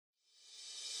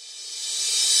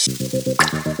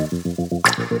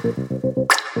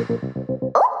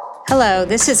Hello,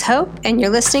 this is Hope, and you're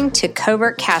listening to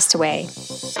Covert Castaway.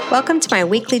 Welcome to my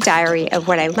weekly diary of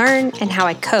what I learn and how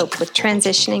I cope with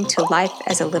transitioning to life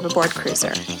as a liveaboard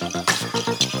cruiser.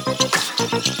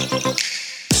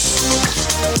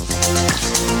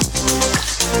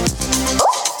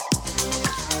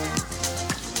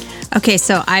 Okay,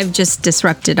 so I've just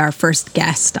disrupted our first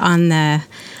guest on the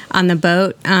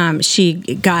boat. She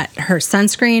got her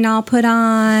sunscreen all put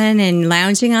on and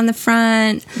lounging on the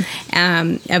front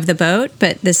of the boat.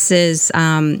 But this is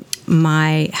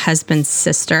my husband's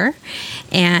sister,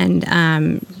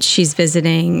 and she's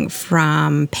visiting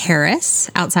from Paris,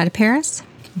 outside of Paris,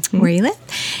 where you live.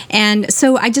 And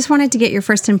so I just wanted to get your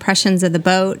first impressions of the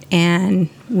boat, and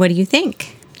what do you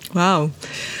think? Wow.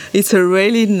 It's a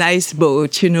really nice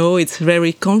boat, it's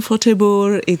very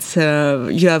comfortable. It's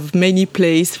you have many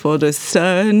places for the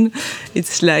sun.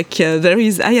 It's like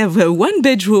I have one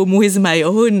bedroom with my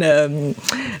own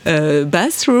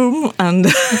bathroom, and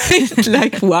it's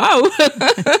like, wow.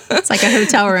 It's like a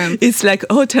hotel room. It's like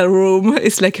a hotel room.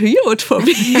 It's like a yacht for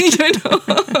me,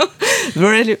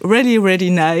 Really, really, really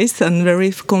nice and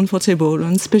very comfortable,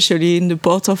 and especially in the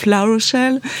port of La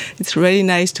Rochelle. It's really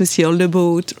nice to see all the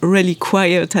boat, really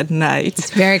quiet at night.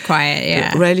 It's very quiet,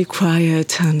 yeah. Really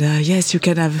quiet, and yes, you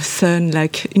can have sun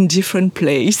like in different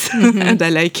places, and I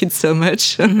like it so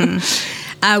much.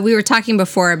 We were talking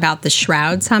before about the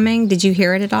shrouds humming. Did you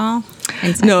hear it at all?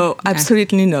 Inside? No,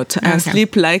 absolutely not. I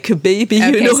sleep like a baby,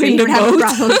 so in the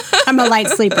boat. I'm a light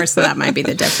sleeper, so that might be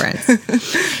the difference.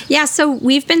 Yeah, so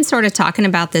we've been sort of talking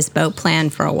about this boat plan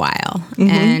for a while.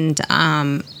 And,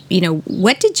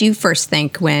 what did you first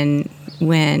think when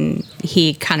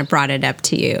he kind of brought it up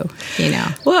to you,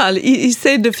 Well, he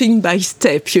said the thing by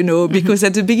step, because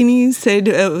at the beginning he said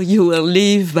you will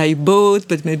leave by boat,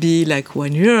 but maybe like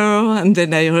 1 year. And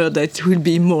then I heard that it will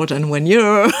be more than 1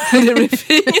 year and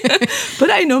everything.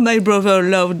 But I know my brother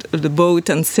loved the boat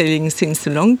and sailing since a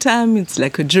long time. It's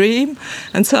like a dream.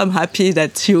 And so I'm happy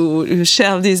that you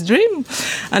share this dream.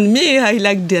 And me, I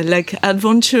like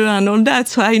adventure and all that.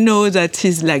 So I know that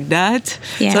he's like that.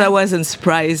 Yeah. So I wasn't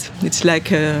surprised. It's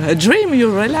like a dream,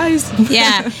 you realize.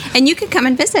 Yeah, and you can come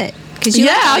and visit.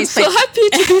 I'm so happy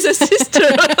to be the sister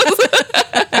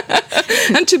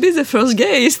and to be the first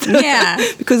guest. Yeah.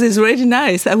 Because it's really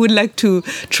nice. I would like to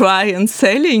try and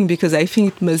sailing, because I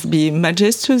think it must be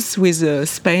majestuous with a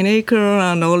spinnaker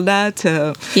and all that.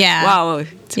 Wow.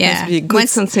 It must be a good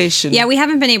sensation. Yeah, we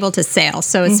haven't been able to sail,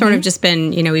 so it's sort of just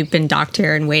been, we've been docked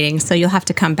here and waiting, so you'll have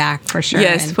to come back for sure.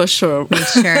 Yes, for sure. Make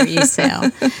sure you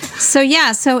sail. So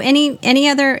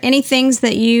any things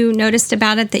that you noticed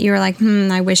about it that you were like,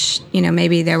 I wish,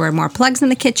 maybe there were more plugs in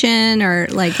the kitchen, or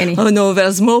like any... Oh no,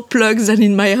 there's more plugs than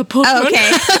in my apartment. Oh,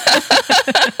 okay.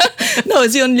 No,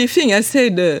 the only thing I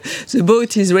said, the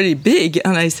boat is really big,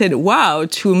 and I said, wow,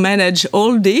 to manage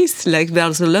all this, like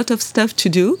there's a lot of stuff to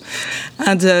do,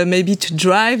 and maybe to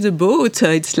drive the boat,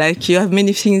 it's like you have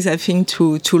many things, I think,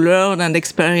 to learn and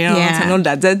experience and all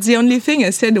that. That's the only thing I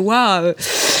said, wow,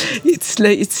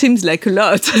 it seems like a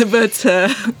lot, but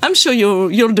I'm sure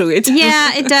you'll do it.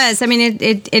 Yeah, it does. I mean,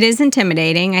 it is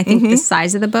intimidating. I think the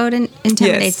size of the boat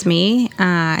intimidates me.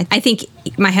 I think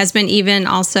my husband even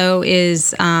also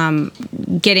is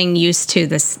getting used to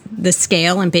the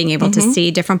scale and being able to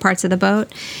see different parts of the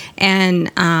boat.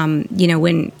 And,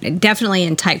 when definitely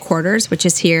in tight quarters, which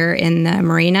is here in the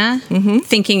marina,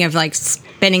 thinking of like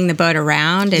spinning the boat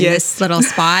around in this little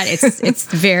spot, it's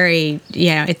very,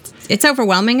 it's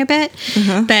overwhelming a bit.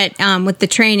 But with the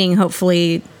training,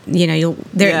 hopefully,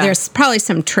 there's probably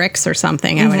some tricks or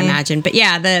something, I would imagine. But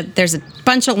there's a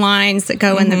bunch of lines that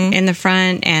go in the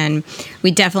front, and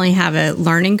we definitely have a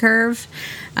learning curve.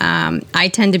 I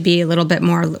tend to be a little bit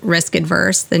more risk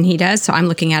adverse than he does, so I'm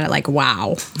looking at it like,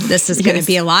 wow, this is going to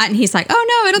be a lot, and he's like, oh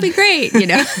no, it'll be great,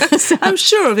 So. I'm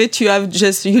sure of it.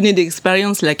 You need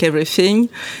experience like everything,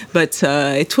 but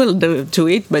it will do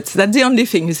it. But that's the only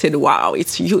thing. You said, wow,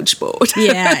 it's a huge boat.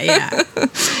 Yeah.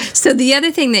 So the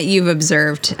other thing that you've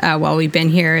observed while we've been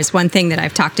here is one thing that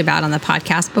I've talked about on the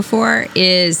podcast before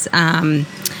is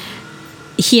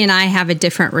he and I have a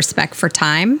different respect for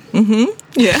time.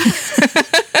 Yeah.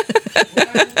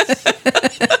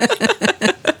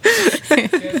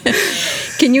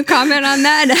 Can you comment on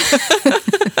that?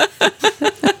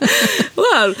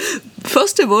 Well,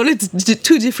 first of all, it's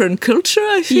two different cultures,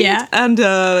 I think, and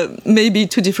maybe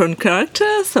two different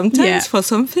characters. prepare sometimes for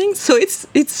something. So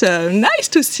it's nice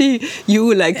to see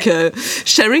you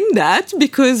sharing that,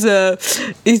 because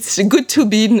it's good to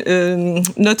be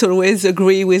not always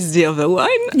agree with the other one.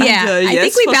 Yeah, and, I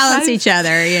think we balance each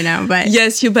other, but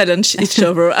yes, you balance each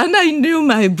other. And I knew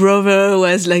my brother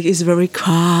was he's very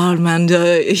calm, and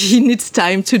he needs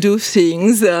time to do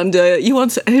things, and he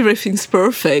wants everything's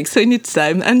perfect, so he needs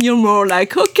time. And you're more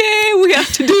okay, we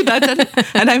have to do that,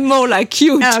 and I'm more like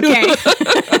you too. Okay.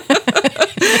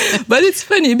 But it's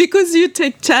funny because you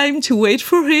take time to wait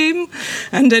for him,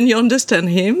 and then you understand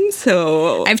him.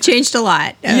 So I've changed a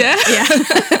lot. Yeah.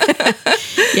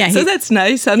 So that's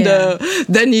nice. And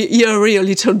then he hurry a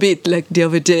little bit. Like the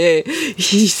other day,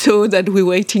 he saw that we're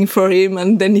waiting for him,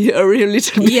 and then he hurry a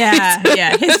little bit.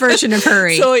 Yeah. His version of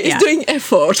hurry. So he's doing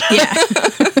effort. Yeah.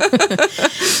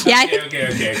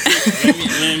 Okay.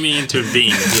 Let me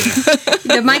intervene.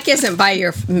 The mic isn't by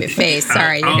your face.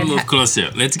 Sorry. I'll move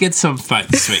closer. Let's get some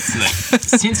facts straight.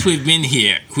 Since we've been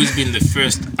here, who's been the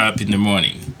first up in the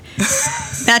morning?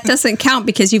 That doesn't count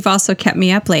because you've also kept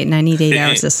me up late and I need 8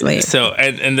 hours of sleep. So,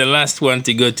 and the last one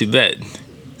to go to bed.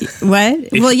 What?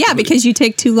 Well, yeah, because you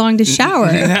take too long to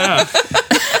shower. No.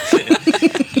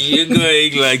 You're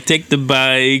going take the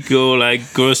bike, go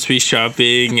grocery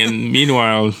shopping, and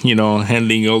meanwhile,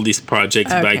 handling all these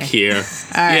projects back here.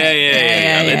 All right.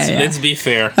 Yeah. Let's be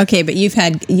fair. Okay, but you've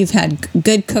had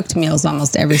good cooked meals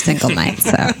almost every single night.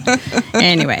 So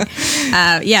anyway,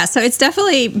 so it's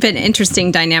definitely been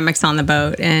interesting dynamics on the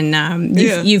boat, and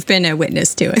you've been a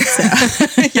witness to it. So.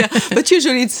 Yeah, but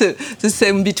usually it's the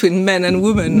same between men and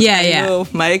women. I know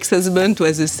my ex-husband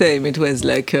was the same. It was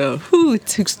it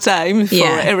took time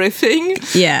for everything.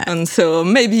 Yeah. And so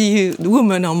maybe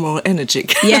women are more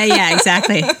energetic. Yeah,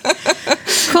 exactly.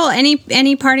 Cool.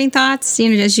 Any parting thoughts,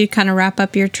 as you kind of wrap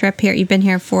up your trip here? You've been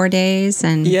here 4 days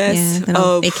and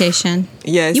little vacation.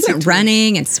 Yes. You went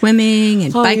running and swimming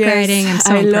and bike riding. I'm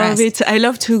so impressed. I love it. I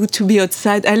love to be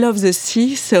outside. I love the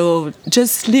sea. So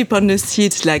just sleep on the sea.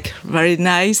 It's very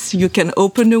nice. You can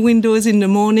open the windows in the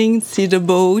morning, see the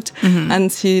boat,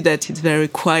 and see that it's very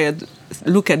quiet.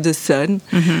 Look at the sun,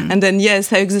 and then I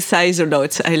exercise a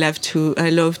lot. I love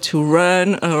to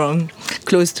run around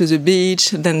close to the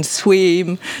beach, then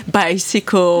swim,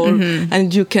 bicycle,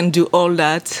 and you can do all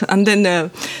that. And then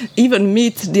even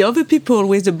meet the other people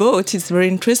with the boat. It's very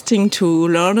interesting to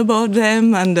learn about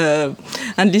them and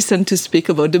listen to speak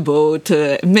about the boat.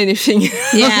 Many things.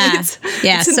 Yeah,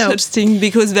 it's interesting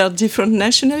because they're different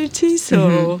nationalities,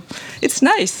 so it's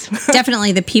nice.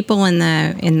 Definitely, the people in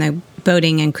the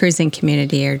boating and cruising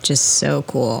community are just so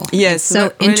cool. Yes,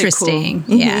 so really interesting.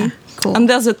 Cool. Yeah, cool. And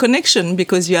there's a connection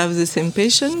because you have the same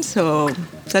passion, so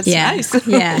that's nice.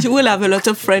 Yeah. You will have a lot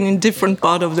of friends in different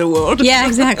parts of the world. Yeah,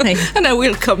 exactly. And I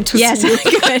will come to see you.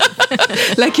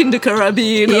 Good. Like in the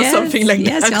Caribbean or something like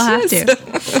that. Yes, you'll have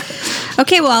to.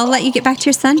 Okay, well, I'll let you get back to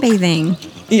your sunbathing.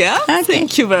 Yeah,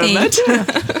 thank you very much.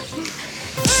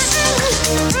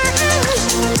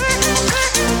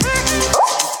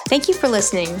 Thank you for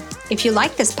listening. If you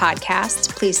like this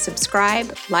podcast, please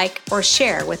subscribe, like, or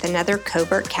share with another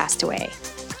Covert Castaway.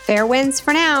 Fair winds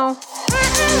for now.